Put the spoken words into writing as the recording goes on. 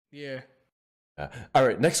Yeah. All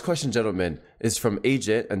right, next question, gentlemen, is from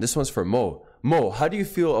Agent, and this one's for Mo. Mo, how do you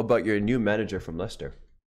feel about your new manager from Leicester?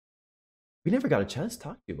 We never got a chance to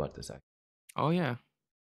talk to you about this, actually. Oh yeah.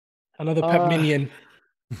 Another Pep minion.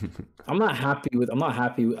 I'm not happy with.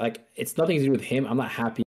 Like, it's nothing to do with him. I'm not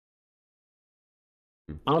happy.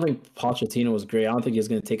 I don't think Pochettino was great. I don't think he's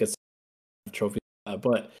going to take us trophy,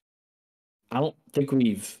 but I don't think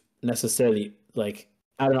we've necessarily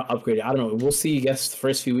upgraded. I don't know. We'll see. I guess the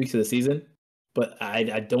first few weeks of the season, but I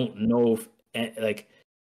don't know if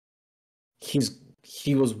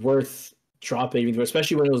he was worth dropping,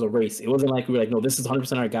 especially when it was a race. It wasn't like we were like, no, this is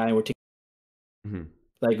 100% our guy, and we're taking. Mm-hmm.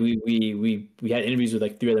 Like we had interviews with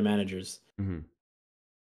like 3 other managers, and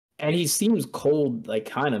he seems cold, like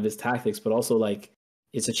kind of his tactics, but also like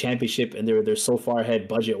it's a championship and they're so far ahead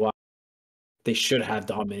budget wise, they should have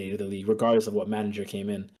dominated the league regardless of what manager came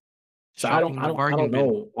in. So I don't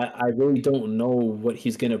know. I really don't know what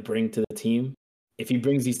he's gonna bring to the team. If he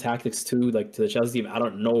brings these tactics to the Chelsea team, I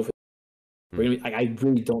don't know if I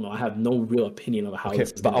really don't know. I have no real opinion of how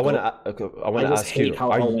this is. But I want to ask you,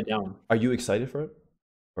 how it went down. Are you excited for it?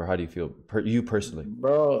 Or how do you feel, you personally,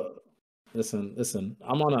 bro? Listen. Just give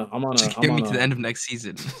me to the end of next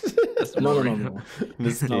season. No.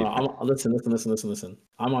 Listen. I'm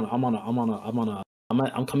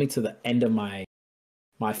coming to the end of my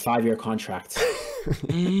 5-year contract.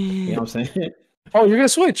 You know what I'm saying? Oh, you're gonna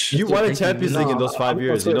switch. You won a Champions League in those 5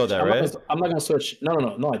 years. You know that, right? I'm not gonna switch. No,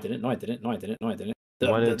 I didn't. My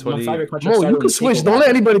 5-year contract. Mo, you can switch. Don't let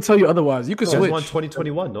anybody tell you otherwise. You can switch. You won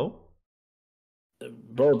 2021, no?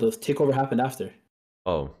 Bro, the takeover happened after.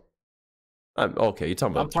 Oh. Okay, you're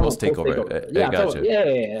talking about post takeover. Yeah, gotcha.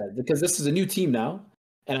 Yeah. Because this is a new team now,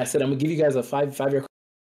 and I said I'm gonna give you guys a 5-year,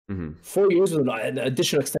 4 years with an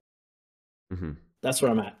additional extension. That's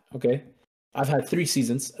where I'm at. Okay, I've had 3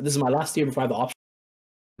 seasons. This is my last year before I have the option.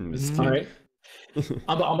 All right.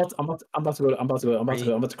 I'm about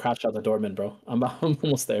to crash out the Dortmund, bro. I'm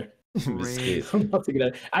almost there. I'm about to get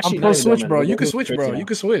it. Actually, I'm pro switch, bro. You can switch, bro. You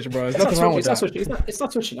can switch, bro. There's nothing wrong with that. It's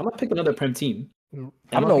not switching. I'm gonna pick another Prem team.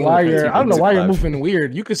 I don't know why you're moving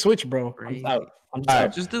weird. You can switch, bro. I'm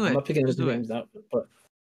out. Just do it. I'm not picking those games out. But